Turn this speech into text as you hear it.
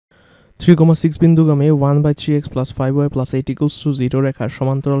3,6 বিন্দুগামী 1/3x + 5y + 8 = 0 রেখার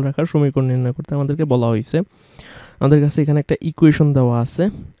সমান্তরাল রেখার সমীকরণ নির্ণয় করতে আমাদেরকে বলা হয়েছে। আমাদের কাছে এখানে একটা ইকুয়েশন দেওয়া আছে,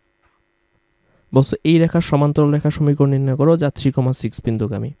 বলছে এই রেখার সমান্তরাল রেখার সমীকরণ নির্ণয় করো যা 3,6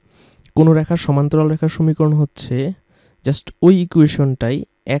 বিন্দুগামী। কোন রেখার সমান্তরাল রেখার সমীকরণ হচ্ছে জাস্ট ওই ইকুয়েশনটাই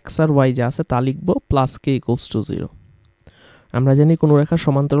x আর y যা আছে তা লিখবো প্লাস k = 0। আমরা জানি কোনো রেখার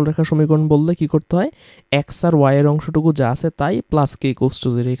সমান্তরাল রেখার সমীকরণ বললে কি করতে হয়, x আর y এর অংশটুকু যা আছে তাই প্লাস k =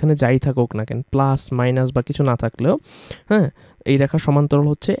 0, এখানে যাই থাকুক না কেন, প্লাস মাইনাস বা কিছু না থাকলেও হ্যাঁ, এই রেখার সমান্তরাল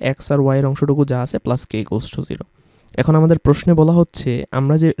হচ্ছে x আর y এর অংশটুকু যা আছে প্লাস k = 0। এখন আমাদের প্রশ্নে বলা হচ্ছে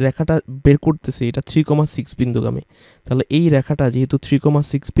আমরা যে রেখাটা বের করতেছি এটা 3,6 বিন্দুগামী, তাহলে এই রেখাটা যেহেতু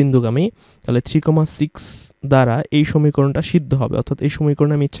 3,6 বিন্দুগামী, তাহলে 3,6 দ্বারা এই সমীকরণটা সিদ্ধ হবে, অর্থাৎ এই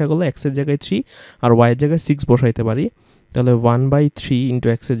সমীকরণে আমি ইচ্ছা করলে x এর জায়গায় 3 আর y এর জায়গায় 6 বসাইতে পারি। তাহলে 1/3 ইন্টু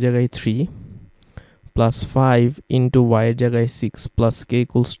x এর জায়গায় 3 প্লাস 5 ইন্টু y এর জায়গায় 6 প্লাস k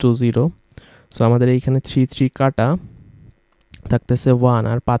 = 0। সো আমাদের এইখানে 3 3 কাটা থাকতেছে 1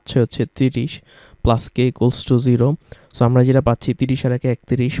 আর 5 6 হচ্ছে 30 প্লাস k = 0। সো আমরা যেটা পাচ্ছি 30 আর 1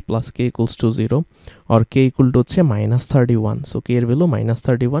 31 প্লাস k = 0 আর k হচ্ছে -31। সো k এর ভ্যালু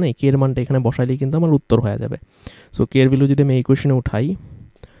 -31, এই k এর মানটা এখানে বসাইলেই কিন্তু আমার উত্তর হয়ে যাবে। সো k এর ভ্যালু যদি আমি এই ইকুয়েশনে উঠাই,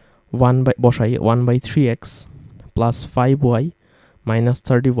 বসাই 1/3x প্লাস 5y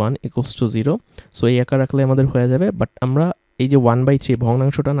 -31 = 0। সো এই একা রাখলে আমাদের হয়ে যাবে, বাট আমরা এই যে 1/3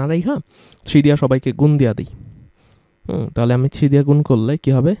 ভগ্নাংশটা না রাখা 3 দিয়া সবাইকে গুণ দিয়া দিই। তাহলে আমি 3 দিয়ে গুণ করলে কি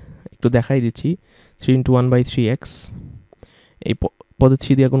হবে একটু দেখাই দিচ্ছি। 3 × 1/3x, এই পদে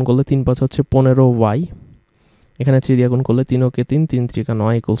 3 দিয়ে গুণ করলে 3 5 হচ্ছে 15y, এখানে 3 দিয়ে গুণ করলে 3 কে 3 3 3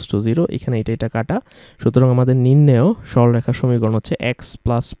 9 = 0, এখানে এটা কাটা। সুতরাং আমাদের নির্ণেয় সরলরেখার সমীকরণ হচ্ছে x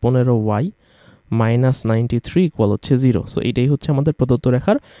 + 15y -93 = 0। সো এটাই হচ্ছে আমাদের প্রদত্ত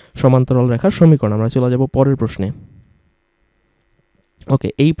রেখার সমান্তরাল রেখার সমীকরণ। আমরা চলে যাব পরের প্রশ্নে। ওকে,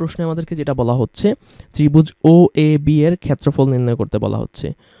 এই প্রশ্নে আমাদেরকে যেটা বলা হচ্ছে ত্রিভুজ OAB এর ক্ষেত্রফল নির্ণয় করতে বলা হচ্ছে।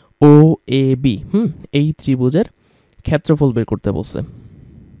 OAB এই ত্রিভুজের ক্ষেত্রফল বের করতে বলছে।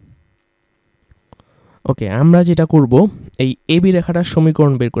 ওকে, আমরা যেটা করব এই AB রেখাটার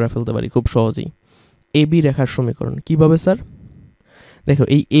সমীকরণ বের করে ফেলতে পারি খুব সহজেই। AB রেখার সমীকরণ কিভাবে স্যার? দেখো,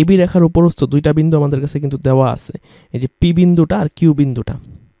 এই AB রেখার উপরস্থ দুইটা বিন্দু আমাদের কাছে কিন্তু দেওয়া আছে, এই যে P বিন্দুটা আর Q বিন্দুটা।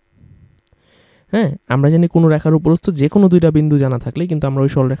 হ্যাঁ, আমরা জানি কোনো রেখার উপরস্থ যে কোনো দুইটা বিন্দু জানা থাকলে কিন্তু আমরা ওই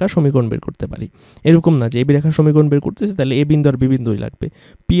সরলরেখার সমীকরণ বের করতে পারি। এরকম না যে AB রেখার সমীকরণ বের করতেছি তাহলে A বিন্দু আর B বিন্দুই লাগবে,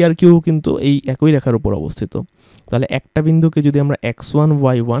 P আর Q কিন্তু এই একই রেখার উপর অবস্থিত। তাহলে একটা বিন্দুকে যদি আমরা x1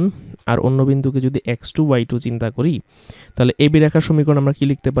 y1 আর অন্য বিন্দুকে যদি x2 y2 চিন্তা করি, তাহলে AB রেখার সমীকরণ আমরা কি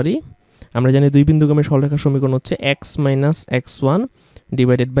লিখতে পারি? আমরা জানি দুই বিন্দুগামী সরলরেখার সমীকরণ হচ্ছে x - x1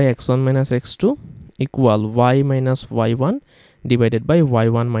 divided by x1 - x2 equal y - y1 divided by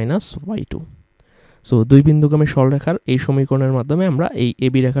y1 - y2। So দুই বিন্দুগামী সরলরেখার এই সমীকরণের মাধ্যমে আমরা এই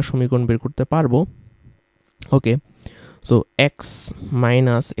AB রেখার সমীকরণ বের করতে পারবো। ওকে, সো x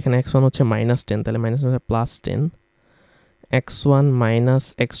মাইনাস, এখানে x1 হচ্ছে -10, তাহলে মাইনাস হচ্ছে +10, x1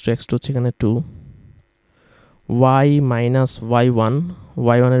 - x2, x2 হচ্ছে এখানে 2, y - y1,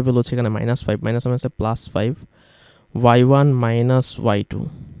 y1 এর ভ্যালু হচ্ছে এখানে -5, মাইনাস হচ্ছে +5, y1 - y2।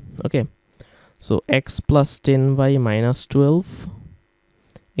 ওকে, so x + 10y - 12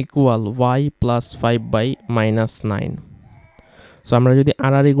 equal y + 5y - 9। So আমরা যদি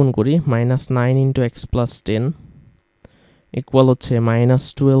আর গুণ করি, -9 × x + 10 ইকুয়াল হচ্ছে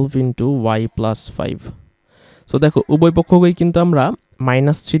 -12 × y + 5। সো দেখো, উভয় পক্ষকেই কিন্তু আমরা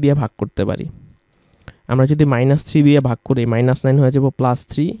 -3 দিয়ে ভাগ করতে পারি। আমরা যদি -3 দিয়ে ভাগ করি, -9 হয়ে যাব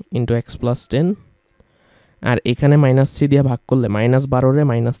 +3 × x + 10, আর এখানে -3 দিয়ে ভাগ করলে -12 রে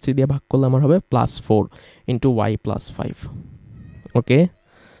 -3 দিয়ে ভাগ করলে আমার হবে +4 × y + 5। ওকে,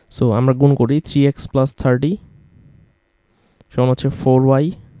 সো আমরা গুণ করি 3x + 30 সমান হচ্ছে 4y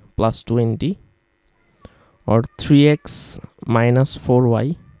 + 20, or 3x - 4y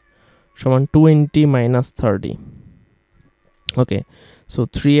সমান 20 - 30। ওকে, সো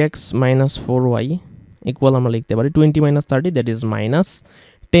 3x - 4y ইকুয়াল আমরা লিখতে পারি 20 - 30, that is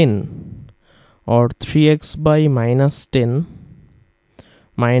 -10, or 3x / -10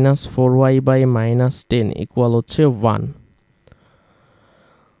 - 4y / -10 equal হচ্ছে 1।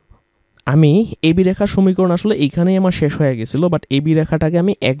 আমি AB রেখার সমীকরণ আসলে এইখানেই আমার শেষ হয়ে গেছিল, বাট AB রেখাটাকে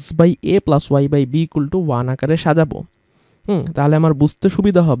আমি x/a + y/b = 1 আকারে সাজাবো। তাহলে আমার বুঝতে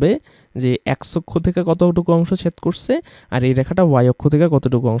সুবিধা হবে যে x অক্ষ থেকে কতটুকু অংশ ছেদ করছে আর এই রেখাটা y অক্ষ থেকে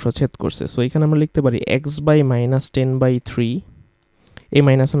কতটুকু অংশ ছেদ করছে। সো এখানে আমরা লিখতে পারি x / -10/3, এই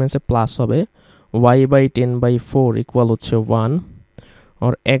মাইনাস মাইনাসে প্লাস হবে, y/10/4 ইকুয়াল হচ্ছে 1,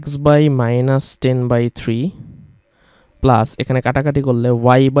 আর x / -10/3 প্লাস এখানে কাটাকাটি করলে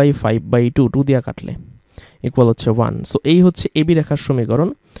y/5/2 2 দিয়ে কাটলে ইকুয়াল হচ্ছে 1। সো এই হচ্ছে এবি রেখার সমীকরণ।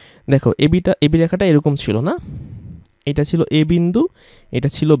 দেখো এবি রেখাটা এরকম ছিল না, এটা ছিল এ বিন্দু, এটা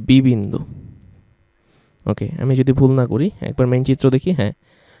ছিল বি বিন্দু। ওকে, আমি যদি ভুল না করি একবার মেইন চিত্র দেখি। হ্যাঁ,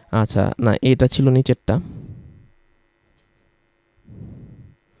 আচ্ছা না, এটা ছিল নিচেরটা,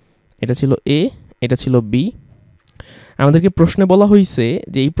 এটা ছিল এ, এটা ছিল বি। আমাদেরকে প্রশ্নে বলা হয়েছে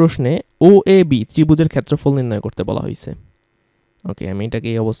যে এই প্রশ্নে ও এ বি ত্রিভুজের ক্ষেত্রফল নির্ণয় করতে বলা হয়েছে। ওকে, আমি এটাকে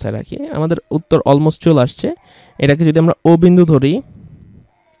এই অবস্থায় রাখি, আমাদের উত্তর অলমোস্ট চলে আসছে। এটাকে যদি আমরা ও বিন্দু ধরি,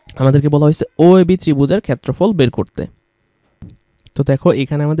 আমাদেরকে বলা হয়েছে ও এ বি ত্রিভুজের ক্ষেত্রফল বের করতে। তো দেখো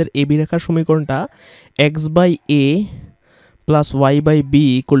এখানে আমাদের এ বি রেখার সমীকরণটা x by A plus Y by B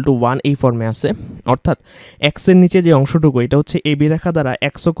equal to 1 এই ফর্মে আছে। অর্থাৎ এক্সের নিচে যে অংশটুকু, এটা হচ্ছে এ বি রেখা দ্বারা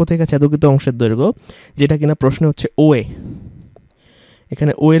এক্স অক্ষ থেকে ছেদকিত অংশের দৈর্ঘ্য, যেটা কিনা প্রশ্নে হচ্ছে ও এ।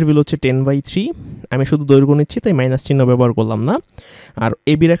 এখানে ও এর ভ্যালু হচ্ছে 10/3। আমি শুধু দৈর্ঘ্য নিচ্ছি, তাই মাইনাস চিহ্ন ব্যবহার করলাম না। আর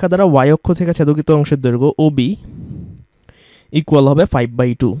এ বি রেখা দ্বারা ওয়াই অক্ষ থেকে ছেদকিত অংশের দৈর্ঘ্য ও বি ইকুয়াল হবে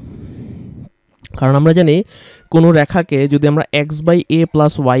 5/2। কারণ আমরা জানি কোনো রেখাকে যদি আমরা x by A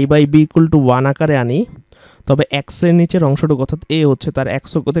plus Y by B equal to 1 আকারে আনি, তবে এক্সের নিচের অংশটুকু অর্থাৎ এ হচ্ছে তার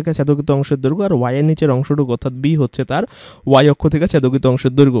এক্স অক্ষ থেকে ছেদকিত অংশের দৈর্ঘ্য, আর ওয়াই এর নিচের অংশটুকু অর্থাৎ বি হচ্ছে তার ওয়াই অক্ষ থেকে ছেদকিত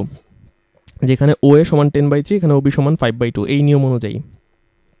অংশের দৈর্ঘ্য। যেখানে ও এ সমান 10/3, এখানে ও বি সমান 5/2। এই নিয়ম অনুযায়ী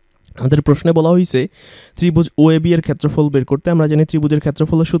আমাদের প্রশ্নে বলা হয়েছে ত্রিভুজ ও এ বি এর ক্ষেত্রফল বের করতে। আমরা জানি ত্রিভুজের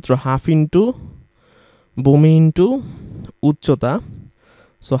ক্ষেত্রফলের সূত্র হাফ ইন্টু ভূমি ইন্টু উচ্চতা।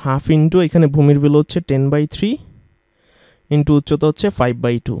 সো হাফ ইন্টু এখানে ভূমির ভ্যালু হচ্ছে 10/3 ইন্টু উচ্চতা হচ্ছে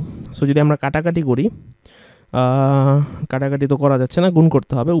 5/2। সো যদি আমরা কাটাকাটি করি, কাটাকাটি তো করা যাচ্ছে না, গুণ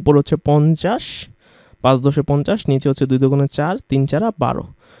করতে হবে। উপর হচ্ছে 50, 5 × 10 = 50, নিচে হচ্ছে 2 × 2 = 4, 3 × 4 = 12।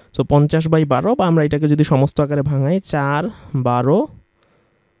 সো 50/12, বা আমরা এটাকে যদি সমস্ত আকারে ভাঙাই 4, 12,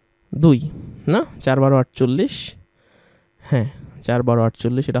 2 না, 4 12 48, হ্যাঁ 4 12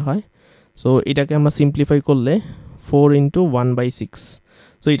 48 এটা হয়। সো এটাকে আমরা সিম্পলিফাই করলে 4 × 1/6।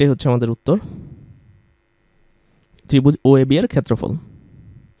 সো এটাই হচ্ছে আমাদের উত্তর, ত্রিভুজ ও এ বি এর ক্ষেত্রফল।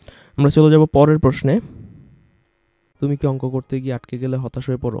 আমরা চলে যাব পরের প্রশ্নে। তুমি কি অঙ্ক করতে গিয়ে আটকে গেলে হতাশ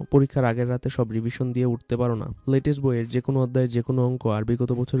হয়ে পড়ো? পরীক্ষার আগের রাতে সব রিভিশন দিয়ে উঠতে পারো না? লেটেস্ট বইয়ের যে কোনো অধ্যায়ের যে কোনো অঙ্ক আর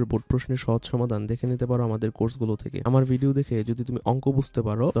বিগত বছরের বোর্ড প্রশ্নের সহজ সমাধান দেখে নিতে পারো আমাদের কোর্সগুলো থেকে। আমার ভিডিও দেখে যদি তুমি অঙ্ক বুঝতে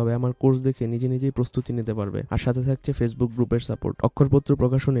পারো, তবে আমার কোর্স দেখে নিজেই প্রস্তুতি নিতে পারবে। আর সাথে থাকছে ফেসবুক গ্রুপের সাপোর্ট। অক্ষরপত্র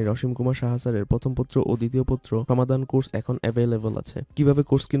প্রকাশনীর অসীম কুমার সাহা স্যারের প্রথম পত্র ও দ্বিতীয় পত্র সমাধান কোর্স এখন অ্যাভেলেবল আছে। কিভাবে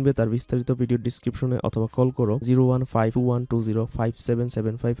কোর্স কিনবে তার বিস্তারিত ভিডিও ডিসক্রিপশনে অথবা কল করো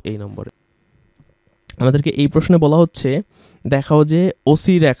 01521205775 এই নম্বরে। আমাদেরকে এই প্রশ্নে বলা হচ্ছে দেখাও যে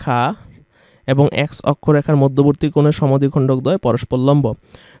ওসি রেখা এবং এক্স অক্ষরেখার মধ্যবর্তী কোণের সমদ্বিখণ্ডকদ্বয় পরস্পর লম্ব।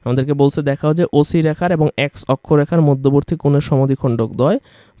 আমাদেরকে বলছে দেখাও যে ওসি রেখার এবং এক্স অক্ষরেখার মধ্যবর্তী কোণের সমদ্বিখণ্ডকদ্বয়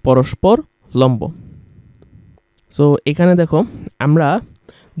পরস্পর লম্ব। সো এখানে দেখো আমরা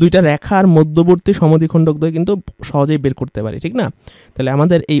দুইটা রেখার মধ্যবর্তী সমদ্বিখণ্ডকদ্বয় কিন্তু সহজেই বের করতে পারি, ঠিক না? তাহলে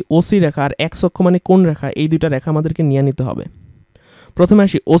আমাদের এই ওসি রেখা আর এক্স অক্ষ মানে কোন রেখা, এই দুইটা রেখা আমাদেরকে নিয়ে নিতে হবে। প্রথমে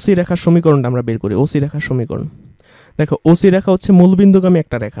আসি ওসি রেখার সমীকরণটা আমরা বের করি। ওসি রেখার সমীকরণ দেখো, ওসি রেখা হচ্ছে মূলবিন্দুগামী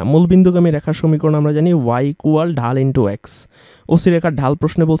একটা রেখা। মূলবিন্দুগামী রেখার সমীকরণ আমরা জানি y ইকুয়াল ঢাল ইন্টু এক্স। ওসি রেখার ঢাল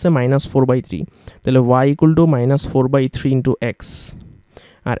প্রশ্নে বলছে -4/3, তাহলে y equal to -4/3 into x.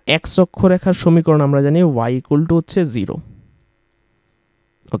 R x অক্ষরেখার সমীকরণ আমরা জানি y ইকুয়াল টু হচ্ছে 0।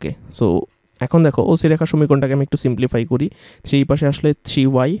 ওকে, সো এখন দেখো ওসি রেখার সমীকরণটাকে আমি একটু সিম্পলিফাই করি। 3 পাশে আসলে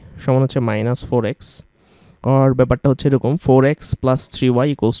 3y সমান হচ্ছে -4x, আর ব্যাপারটা হচ্ছে এরকম 4x + 3y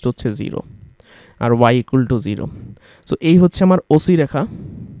 = হচ্ছে 0, আর y = 0। সো এই হচ্ছে আমার ওসি রেখা,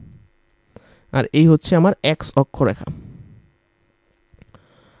 আর এই হচ্ছে আমার এক্স অক্ষরেখা।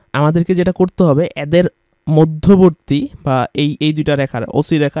 আমাদেরকে যেটা করতে হবে, এদের মধ্যবর্তী বা এই দুইটা রেখার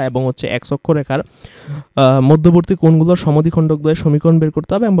ওসি রেখা এবং হচ্ছে এক্স অক্ষরেখার মধ্যবর্তী কোণগুলোর সমদ্বিখণ্ডকদ্বয়ের সমীকরণ বের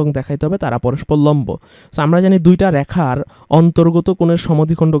করতে হবে এবং দেখাইতে হবে তারা পরস্পর লম্ব। সো আমরা জানি দুইটা রেখার অন্তর্গত কোণের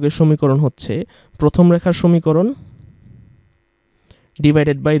সমদ্বিখণ্ডকের সমীকরণ হচ্ছে প্রথম রেখার সমীকরণ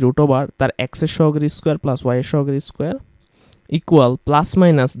ডিভাইডেড বাই √ওভার তার এক্সের সহগের স্কোয়ার প্লাস ওয়াইয়ের সহগের স্কোয়ার ইকুয়াল প্লাস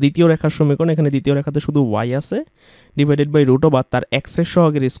মাইনাস দ্বিতীয় রেখার সমীকরণ, এখানে দ্বিতীয় রেখাতে শুধু ওয়াই আছে, ডিভাইডেড বাই √ওভার তার এক্সের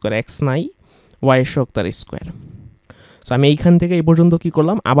সহগের স্কোয়ার, এক্স নাই, ওয়াইয়ের সহগ তার স্কোয়ার। সো আমি এইখান থেকে এই পর্যন্ত কি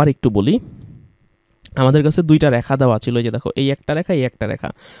করলাম আবার একটু বলি। আমাদের কাছে দুইটা রেখা দেওয়া ছিল, যে দেখো এই একটা রেখা, এই একটা রেখা,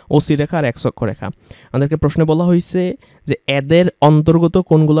 ওসি রেখা আর এক্স অক্ষরেখা। আমাদেরকে প্রশ্নে বলা হয়েছে যে এদের অন্তর্গত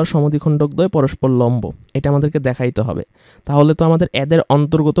কোণগুলোর সমদ্বিখণ্ডকদ্বয় পরস্পর লম্ব, এটা আমাদেরকে দেখাইতে হবে। তাহলে তো আমাদের এদের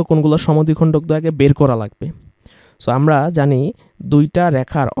অন্তর্গত কোণগুলোর সমদ্বিখণ্ডকদ্বয়কে বের করা লাগবে। সো আমরা জানি দুইটা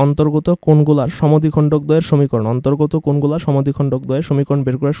রেখার অন্তর্গত কোণগুলার সমদ্বিখণ্ডকদ্বয়ের সমীকরণ, অন্তর্গত কোণগুলার সমদ্বিখণ্ডকদ্বয়ের সমীকরণ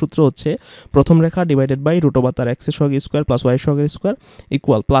বের করার সূত্র হচ্ছে প্রথম রেখা ডিভাইডেড বাই √ওভার তার এক্সের সহগের স্কোয়ার প্লাস ওয়াইয়ের সহগের square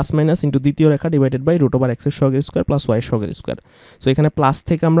equal plus minus into দ্বিতীয় রেখা ডিভাইডেড বাই √ওভার এক্সের সহগের স্কোয়ার প্লাস ওয়াইয়ের সহগের স্কোয়ার। সো এখানে প্লাস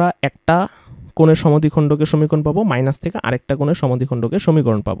থেকে আমরা একটা কোণের সমদ্বিখণ্ডকের সমীকরণ পাবো, মাইনাস থেকে আরেকটা কোণের সমদ্বিখণ্ডকের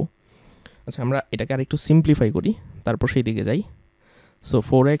সমীকরণ পাবো। আচ্ছা, আমরা এটাকে আরেকটু সিম্পলিফাই করি, তারপর সেই দিকে যাই। সো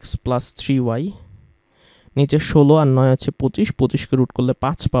 4x প্লাস 3y, নিচে 16 আর 9 হচ্ছে 25, 25কে রুট করলে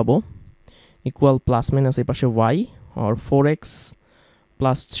 5 পাবো, ইকুয়াল প্লাস মাইনাস এই পাশে y, আর 4x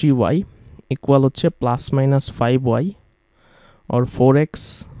প্লাস 3y ইকুয়াল হচ্ছে প্লাস মাইনাস 5y, আর 4x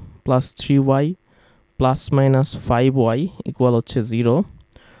plus 3y plus minus 5y equal হচ্ছে 0।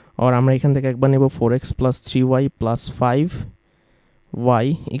 আর আমরা এখান থেকে একবার নেব 4x plus 3y plus 5y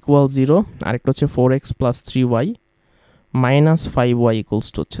equal 0, আরেকটা হচ্ছে 4x plus 3y minus 5y equals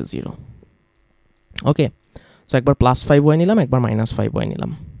to হচ্ছে 0। ওকে, সো একবার প্লাস 5y নিলাম, একবার মাইনাস 5y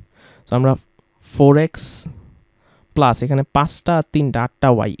নিলাম। সো আমরা 4x প্লাস এখানে 5টা 3টা 8টা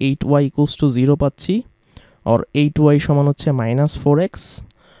y, 8y ইকুয়ালস টু 0 পাচ্ছি, আর 8y সমান হচ্ছে মাইনাস 4x,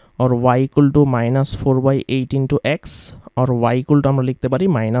 और y equal to minus 4/8 into x, और y इक्वल टू আমরা লিখতে পারি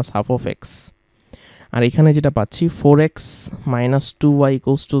মাইনাস হাফ অফ এক্স। আর এখানে যেটা পাচ্ছি 4x minus 2y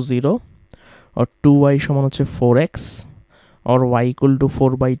equals to 0, और 2y সমান হচ্ছে 4x, और y equal to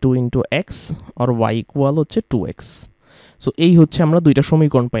 4/2 into x, और y ইকুয়াল হচ্ছে 2x। সো এই হচ্ছে আমরা দুইটা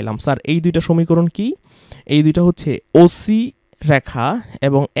সমীকরণ পাইলাম। স্যার এই দুইটা সমীকরণ কি? এই দুইটা হচ্ছে ওসি রেখা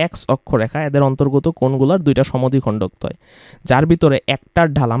এবং এক্স অক্ষরেখা, এদের অন্তর্গত কোণগুলোর দুইটা সমদ্বিখণ্ডকদ্বয়, যার ভিতরে একটার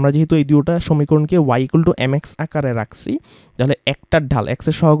ঢাল, আমরা যেহেতু এই দুটো সমীকরণকে y ইকুয়াল টু mx আকারে রাখছি, তাহলে একটার ঢাল x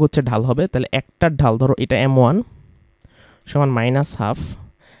এর সহগ হচ্ছে ঢাল হবে, তাহলে একটার ঢাল ধরো এটা m1 সমান মাইনাস হাফ,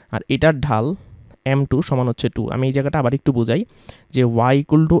 আর এটার ঢাল m2 সমান হচ্ছে 2। আমি এই জায়গাটা আবার একটু বুঝাই যে y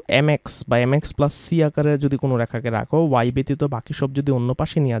ইকুয়াল টু mx বা mx প্লাস c আকারে যদি কোনো রেখাকে রাখো, y ব্যতীত বাকি সব যদি অন্য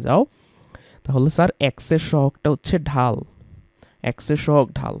পাশে নিয়ে যাও, তাহলে স্যার x এর সহগটা হচ্ছে ঢাল, x এর সহগ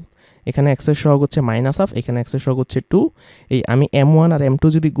ঢাল। এখানে x এর সহগ হচ্ছে মাইনাস হাফ, এখানে x এর সহগ হচ্ছে 2। এই আমি m1 আর m2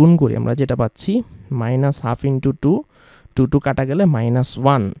 যদি গুণ করি, আমরা যেটা পাচ্ছি মাইনাস হাফ ইন্টু 2, 2 কাটা গেলে মাইনাস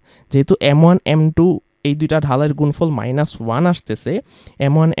 1। যেহেতু m1 m2 এই দুইটা ঢালের গুণফল মাইনাস 1 আসতেছে,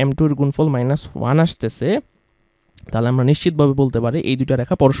 m1 m2 এর গুণফল মাইনাস 1 আসতেছে, তাহলে আমরা নিশ্চিতভাবে বলতে পারি এই দুইটা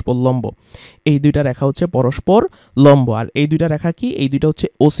রেখা পরস্পর লম্ব। এই দুইটা রেখা হচ্ছে পরস্পর লম্ব। আর এই দুইটা রেখা কি? এই দুইটা হচ্ছে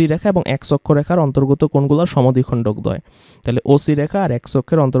ওসি রেখা এবং এক্স অক্ষরেখার অন্তর্গত কোণগুলোর সমদ্বিখণ্ডকদ্বয়। তাহলে ওসি রেখা আর এক্স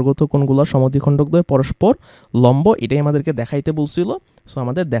অক্ষের অন্তর্গত কোণগুলোর সমদ্বিখণ্ডকদ্বয় পরস্পর লম্ব, এটাই আমাদেরকে দেখাইতে বলছিল, সো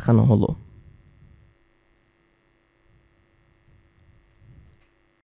আমাদের দেখানো হলো।